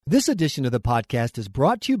This edition of the podcast is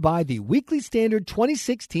brought to you by the Weekly Standard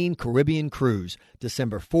 2016 Caribbean Cruise,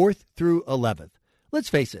 December 4th through 11th. Let's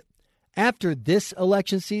face it, after this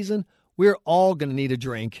election season, we're all going to need a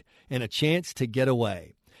drink and a chance to get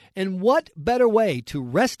away. And what better way to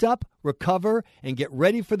rest up, recover, and get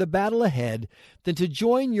ready for the battle ahead than to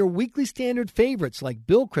join your Weekly Standard favorites like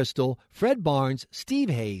Bill Crystal, Fred Barnes, Steve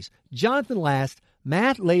Hayes, Jonathan Last,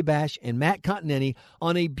 Matt Labash, and Matt Continenti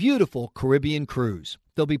on a beautiful Caribbean cruise.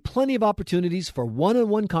 There'll be plenty of opportunities for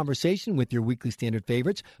one-on-one conversation with your Weekly Standard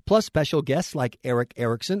favorites, plus special guests like Eric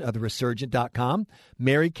Erickson of TheResurgent.com,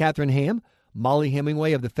 Mary Catherine Ham, Molly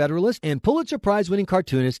Hemingway of The Federalist, and Pulitzer Prize-winning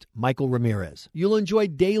cartoonist Michael Ramirez. You'll enjoy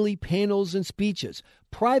daily panels and speeches,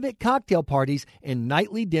 private cocktail parties, and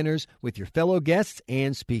nightly dinners with your fellow guests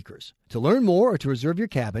and speakers. To learn more or to reserve your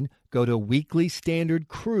cabin, go to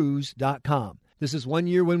weeklystandardcruise.com. This is one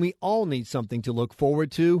year when we all need something to look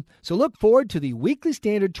forward to. So look forward to the Weekly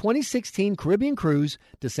Standard 2016 Caribbean Cruise,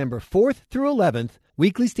 December 4th through 11th,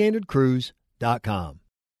 weeklystandardcruise.com.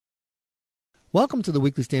 Welcome to the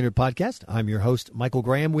Weekly Standard Podcast. I'm your host, Michael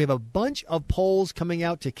Graham. We have a bunch of polls coming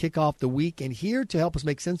out to kick off the week, and here to help us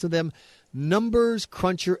make sense of them, numbers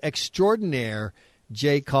cruncher extraordinaire,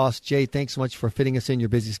 Jay Cost. Jay, thanks so much for fitting us in your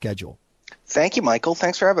busy schedule. Thank you, Michael.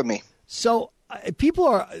 Thanks for having me. So people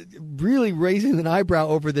are really raising an eyebrow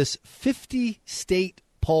over this 50-state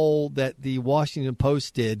poll that the Washington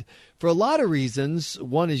Post did for a lot of reasons.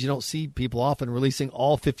 One is you don't see people often releasing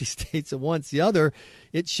all 50 states at once. The other,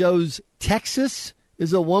 it shows Texas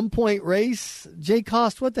is a 1-point race. Jay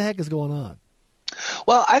Cost, what the heck is going on?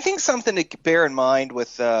 Well, I think something to bear in mind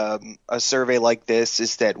with a survey like this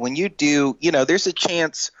is that when you do, there's a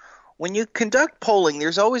chance when you conduct polling,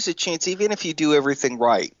 there's always a chance, even if you do everything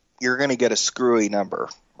right, you're going to get a screwy number,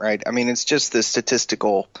 right? I mean, it's just the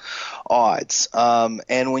statistical odds.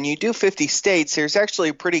 And when you do 50 states, there's actually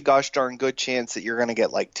a pretty gosh darn good chance that you're going to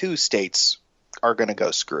get like 2 states are going to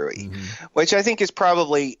go screwy, which I think is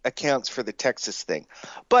probably accounts for the Texas thing.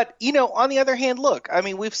 But, on the other hand, look, I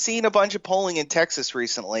mean, we've seen a bunch of polling in Texas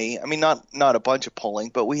recently. I mean, not a bunch of polling,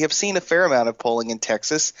 but we have seen a fair amount of polling in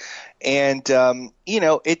Texas. And,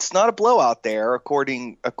 it's not a blowout there,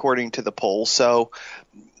 according to the poll. So,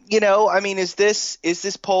 I mean, is this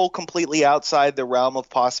poll completely outside the realm of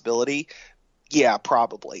possibility? Yeah,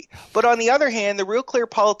 probably. But on the other hand, the Real Clear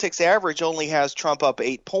Politics average only has Trump up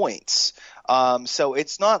 8 points. So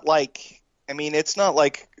it's not like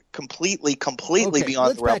completely okay,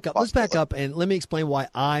 beyond the realm of possibility. Let's back up and let me explain why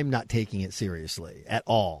I'm not taking it seriously at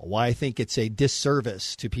all. Why I think it's a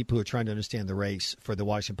disservice to people who are trying to understand the race for the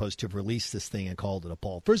Washington Post to have released this thing and called it a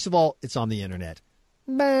poll. First of all, it's on the internet.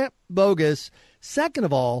 Bogus. Second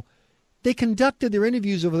of all, they conducted their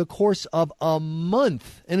interviews over the course of a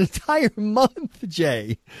month, an entire month,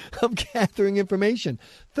 Jay, of gathering information.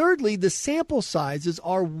 Thirdly, the sample sizes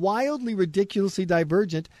are wildly, ridiculously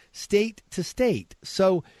divergent state to state.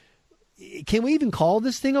 So can we even call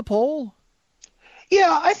this thing a poll?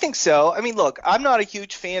 Yeah, I think so. I mean, look, I'm not a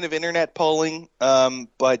huge fan of internet polling,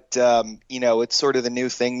 but it's sort of the new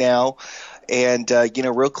thing now. And,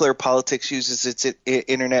 Real Clear Politics uses its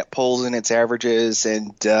internet polls and its averages,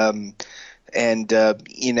 and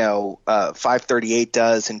 538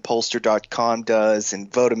 does, and Pollster.com does,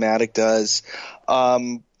 and Votomatic does.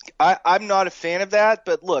 I'm not a fan of that,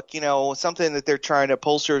 but look, something that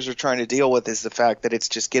pollsters are trying to deal with is the fact that it's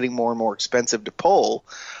just getting more and more expensive to poll.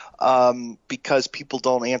 Because people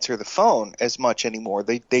don't answer the phone as much anymore.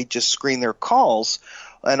 They just screen their calls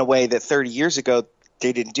in a way that 30 years ago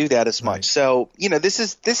they didn't do that as much. Right. So, this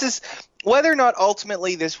is whether or not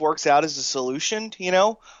ultimately this works out as a solution,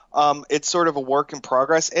 it's sort of a work in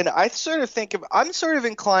progress. And I sort of I'm sort of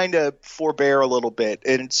inclined to forbear a little bit,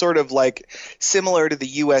 and sort of like similar to the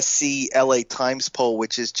USC LA Times poll,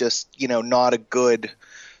 which is just, not a good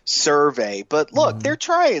survey. But look, they're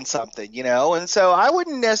trying something, and so I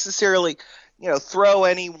wouldn't necessarily, throw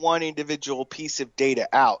any one individual piece of data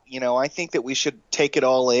out. I think that we should take it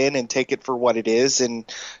all in and take it for what it is and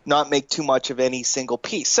not make too much of any single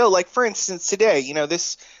piece. So like, for instance, today,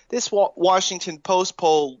 this Washington Post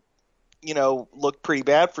poll, looked pretty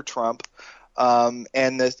bad for Trump. And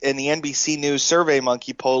the NBC News Survey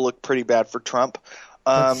Monkey poll looked pretty bad for Trump.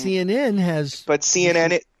 But CNN has. But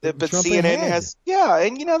CNN has, yeah,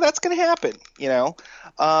 and that's going to happen.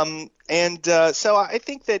 So I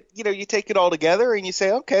think that you take it all together and you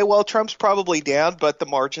say, okay, well, Trump's probably down, but the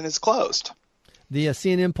margin is closed. The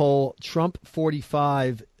CNN poll, Trump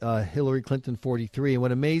 45, Hillary Clinton 43, and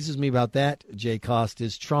what amazes me about that, Jay Cost,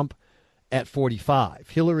 is Trump at 45.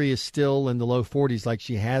 Hillary is still in the low 40s, like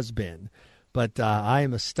she has been, but I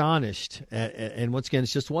am astonished. And once again,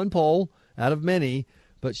 it's just one poll out of many.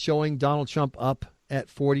 but showing Donald Trump up at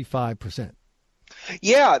 45%.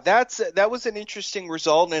 Yeah, that was an interesting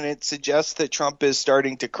result, and it suggests that Trump is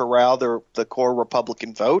starting to corral the core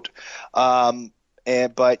Republican vote. But I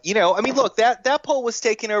mean, look, that poll was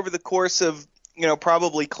taken over the course of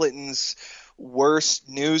probably Clinton's worst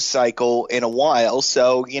news cycle in a while.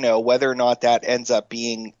 So whether or not that ends up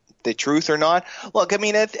being the truth or not. Look, I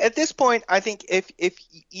mean, at this point, I think if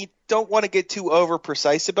you don't want to get too over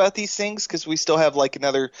precise about these things, because we still have like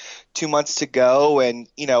another 2 months to go, and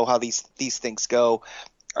how these things go.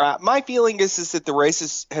 My feeling is that the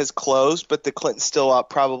race has closed, but the Clinton's still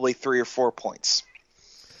up probably 3 or 4 points.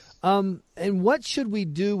 And what should we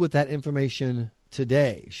do with that information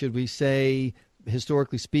today? Should we say,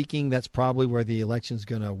 historically speaking, that's probably where the election's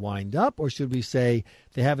going to wind up? Or should we say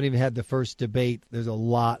they haven't even had the first debate? There's a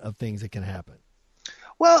lot of things that can happen.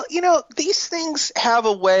 Well, these things have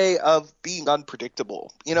a way of being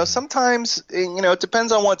unpredictable. Sometimes, it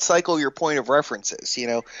depends on what cycle your point of reference is.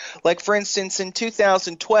 Like, for instance, in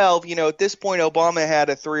 2012, at this point, Obama had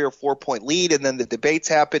a 3 or 4 point lead, and then the debates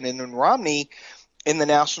happened, and then Romney in the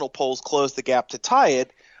national polls closed the gap to tie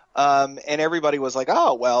it. And everybody was like,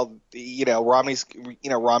 oh, well, Romney's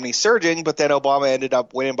surging, but then Obama ended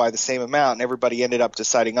up winning by the same amount, and everybody ended up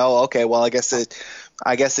deciding, oh, okay, well, I guess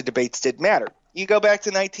the debates didn't matter. You go back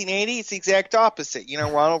to 1980, it's the exact opposite.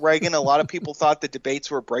 Ronald Reagan, a lot of people thought the debates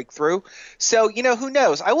were a breakthrough. So, who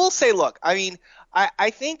knows? I will say, look, I mean,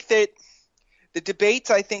 I think that the debates,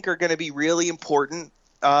 I think, are going to be really important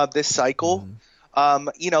this cycle.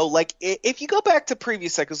 Mm-hmm. Like if you go back to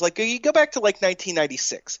previous cycles, like you go back to like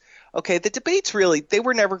 1996, okay, the debates they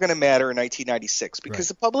were never going to matter in 1996 because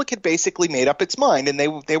the public had basically made up its mind, and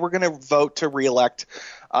they were going to vote to reelect,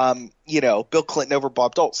 Bill Clinton over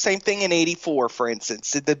Bob Dole. Same thing in 84, for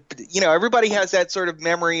instance. Everybody has that sort of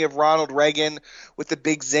memory of Ronald Reagan with the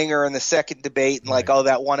big zinger in the second debate, and like, oh,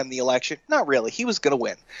 that won him the election. Not really. He was going to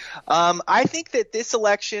win. I think that this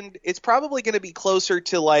election, it's probably going to be closer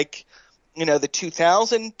to like, the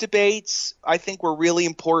 2000 debates, I think, were really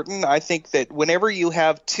important. I think that whenever you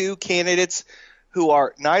have two candidates who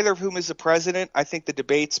are neither of whom is the president, I think the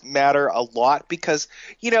debates matter a lot because,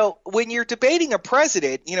 when you're debating a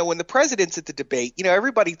president, when the president's at the debate,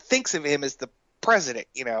 everybody thinks of him as the president,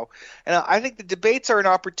 and I think the debates are an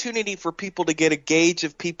opportunity for people to get a gauge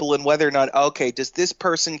of people and whether or not, okay, does this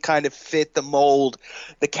person kind of fit the mold,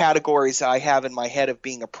 the categories I have in my head of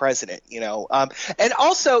being a president, and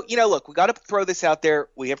also, look, we got to throw this out there.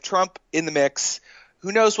 We have Trump in the mix.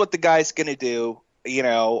 Who knows what the guy's going to do?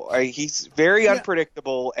 He's very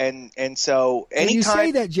unpredictable, and so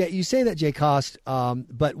anytime you say that, Jay Cost.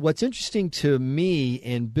 But what's interesting to me,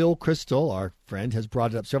 and Bill Crystal, our friend, has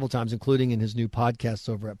brought it up several times, including in his new podcast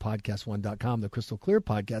over at podcast1.com, the Crystal Clear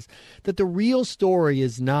podcast, that the real story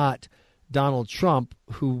is not Donald Trump,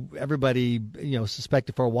 who everybody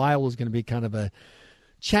suspected for a while was going to be kind of a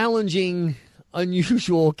challenging,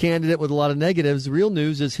 unusual candidate with a lot of negatives. The real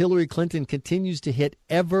news is Hillary Clinton continues to hit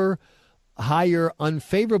ever higher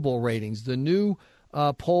unfavorable ratings. The new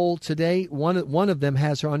poll today, one of them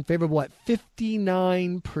has her unfavorable at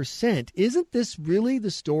 59%. Isn't this really the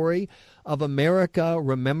story of America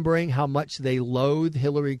remembering how much they loathe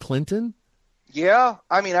Hillary Clinton? Yeah,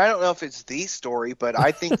 I mean, I don't know if it's the story, but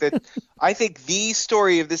I think that the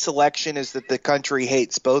story of this election is that the country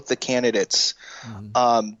hates both the candidates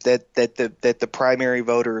that the primary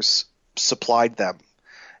voters supplied them.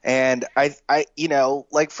 And I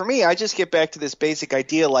like for me, I just get back to this basic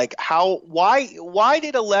idea, like why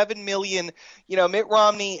did 11 million, Mitt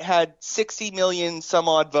Romney had 60 million some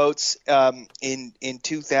odd votes in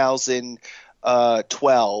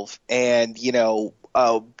 2012, and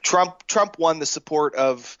Trump won the support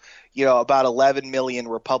of about 11 million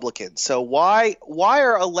Republicans. So why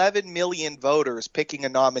are 11 million voters picking a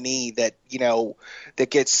nominee that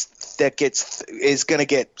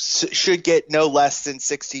should get no less than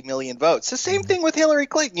 60 million votes? The same thing with Hillary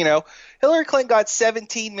Clinton. Hillary Clinton got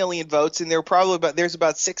 17 million votes, and there's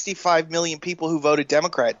about 65 million people who voted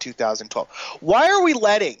Democrat in 2012. Why are we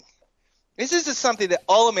letting? This is something that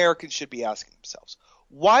all Americans should be asking themselves.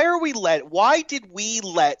 Why did we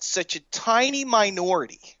let such a tiny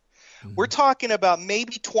minority? We're talking about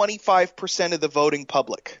maybe 25% of the voting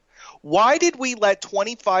public. Why did we let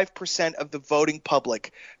 25% of the voting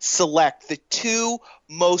public select the two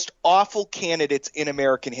most awful candidates in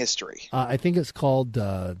American history? I think it's called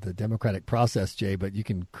the democratic process, Jay, but you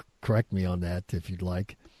can correct me on that if you'd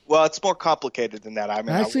like. Well, it's more complicated than that.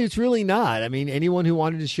 Actually, it's really not. I mean, anyone who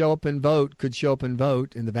wanted to show up and vote could show up and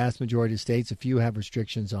vote in the vast majority of states. A few have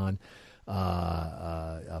restrictions on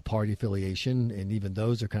party affiliation, and even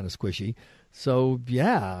those are kind of squishy. So,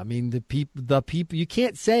 yeah, I mean, the people, you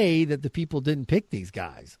can't say that the people didn't pick these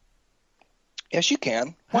guys. Yes, you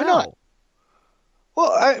can. Why How? not?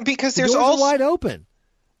 Well, because The there's doors all are wide open.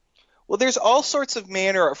 Well, there's all sorts of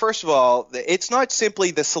manner. First of all, it's not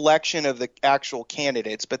simply the selection of the actual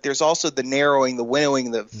candidates, but there's also the narrowing, the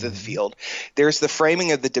winnowing of the field. There's the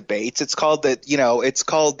framing of the debates. It's called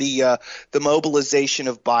the mobilization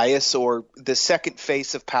of bias, or the second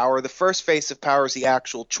face of power. The first face of power is the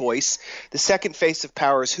actual choice. The second face of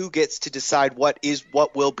power is who gets to decide what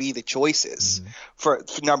will be the choices for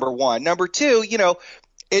number one. Number two,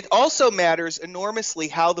 it also matters enormously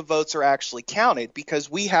how the votes are actually counted, because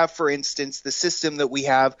we have, for instance, the system that we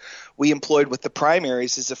employed with the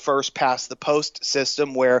primaries is a first past the post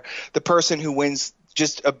system, where the person who wins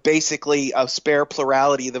just basically a spare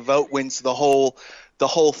plurality of the vote wins the whole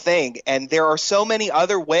thing. And there are so many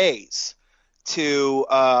other ways to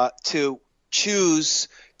choose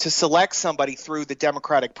to select somebody through the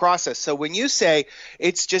democratic process. So when you say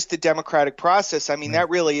it's just the democratic process, I mean, that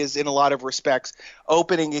really is, in a lot of respects,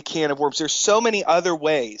 opening a can of worms. There's so many other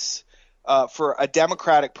ways for a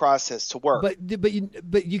democratic process to work.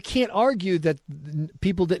 But you can't argue that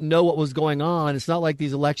people didn't know what was going on. It's not like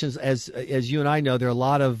these elections, as you and I know, there are a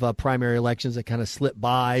lot of primary elections that kind of slip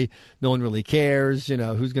by. No one really cares,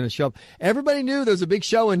 who's going to show up. Everybody knew there was a big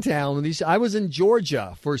show in town. I was in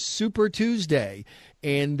Georgia for Super Tuesday,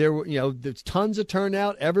 and there were, there's tons of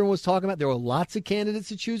turnout. Everyone was talking about. There were lots of candidates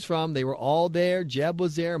to choose from. They were all there. Jeb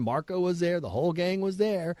was there. Marco was there. The whole gang was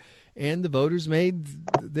there. And the voters made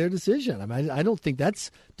their decision. I mean, I don't think that's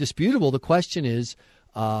disputable. The question is,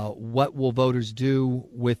 what will voters do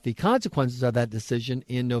with the consequences of that decision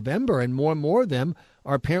in November? And more of them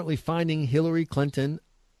are apparently finding Hillary Clinton,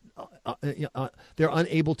 they're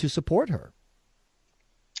unable to support her.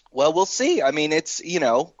 Well, we'll see. I mean, it's,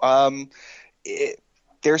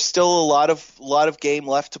 there's still a lot of game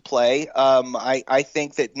left to play. I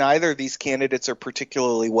think that neither of these candidates are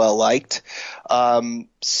particularly well liked.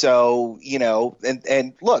 So,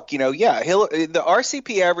 and look, the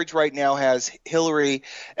RCP average right now has Hillary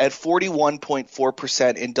at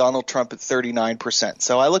 41.4% and Donald Trump at 39%.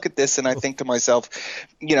 So I look at this and I think to myself,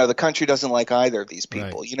 the country doesn't like either of these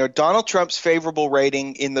people. Right. Donald Trump's favorable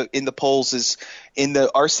rating in the polls is, in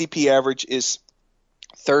the RCP average, is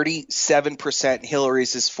 37%.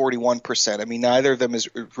 Hillary's is 41%. I mean, neither of them is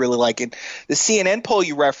really liking. The CNN poll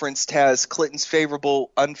you referenced has Clinton's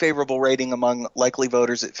unfavorable rating among likely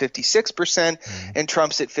voters at 56% and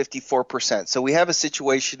Trump's at 54%. So we have a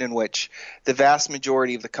situation in which the vast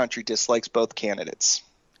majority of the country dislikes both candidates.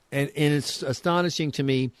 And it's astonishing to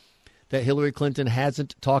me that Hillary Clinton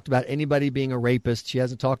hasn't talked about anybody being a rapist. She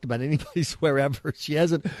hasn't talked about anybody swear ever. She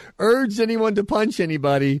hasn't urged anyone to punch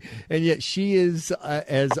anybody, and yet she is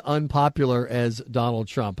as unpopular as Donald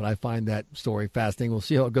Trump. And I find that story fascinating. We'll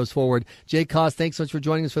see how it goes forward. Jay Koss, thanks so much for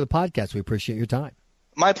joining us for the podcast. We appreciate your time.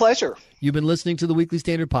 My pleasure. You've been listening to the Weekly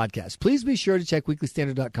Standard Podcast. Please be sure to check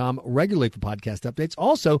weeklystandard.com regularly for podcast updates.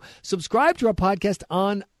 Also, subscribe to our podcast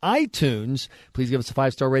on iTunes. Please give us a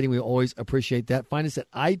 5-star rating. We always appreciate that. Find us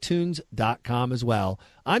at itunes.com as well.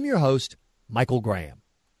 I'm your host, Michael Graham.